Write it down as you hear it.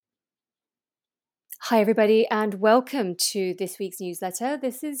Hi, everybody, and welcome to this week's newsletter.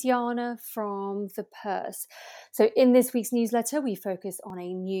 This is Jana from The Purse. So, in this week's newsletter, we focus on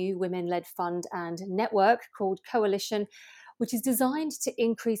a new women led fund and network called Coalition, which is designed to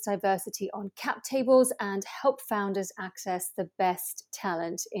increase diversity on cap tables and help founders access the best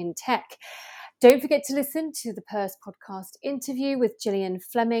talent in tech. Don't forget to listen to the Purse podcast interview with Gillian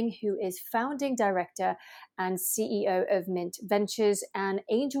Fleming, who is founding director and CEO of Mint Ventures, an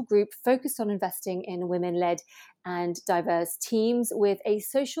angel group focused on investing in women-led and diverse teams with a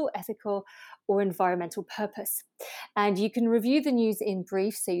social, ethical, or environmental purpose. And you can review the news in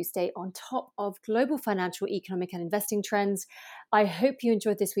brief so you stay on top of global financial, economic, and investing trends. I hope you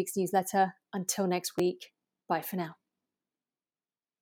enjoyed this week's newsletter. Until next week, bye for now.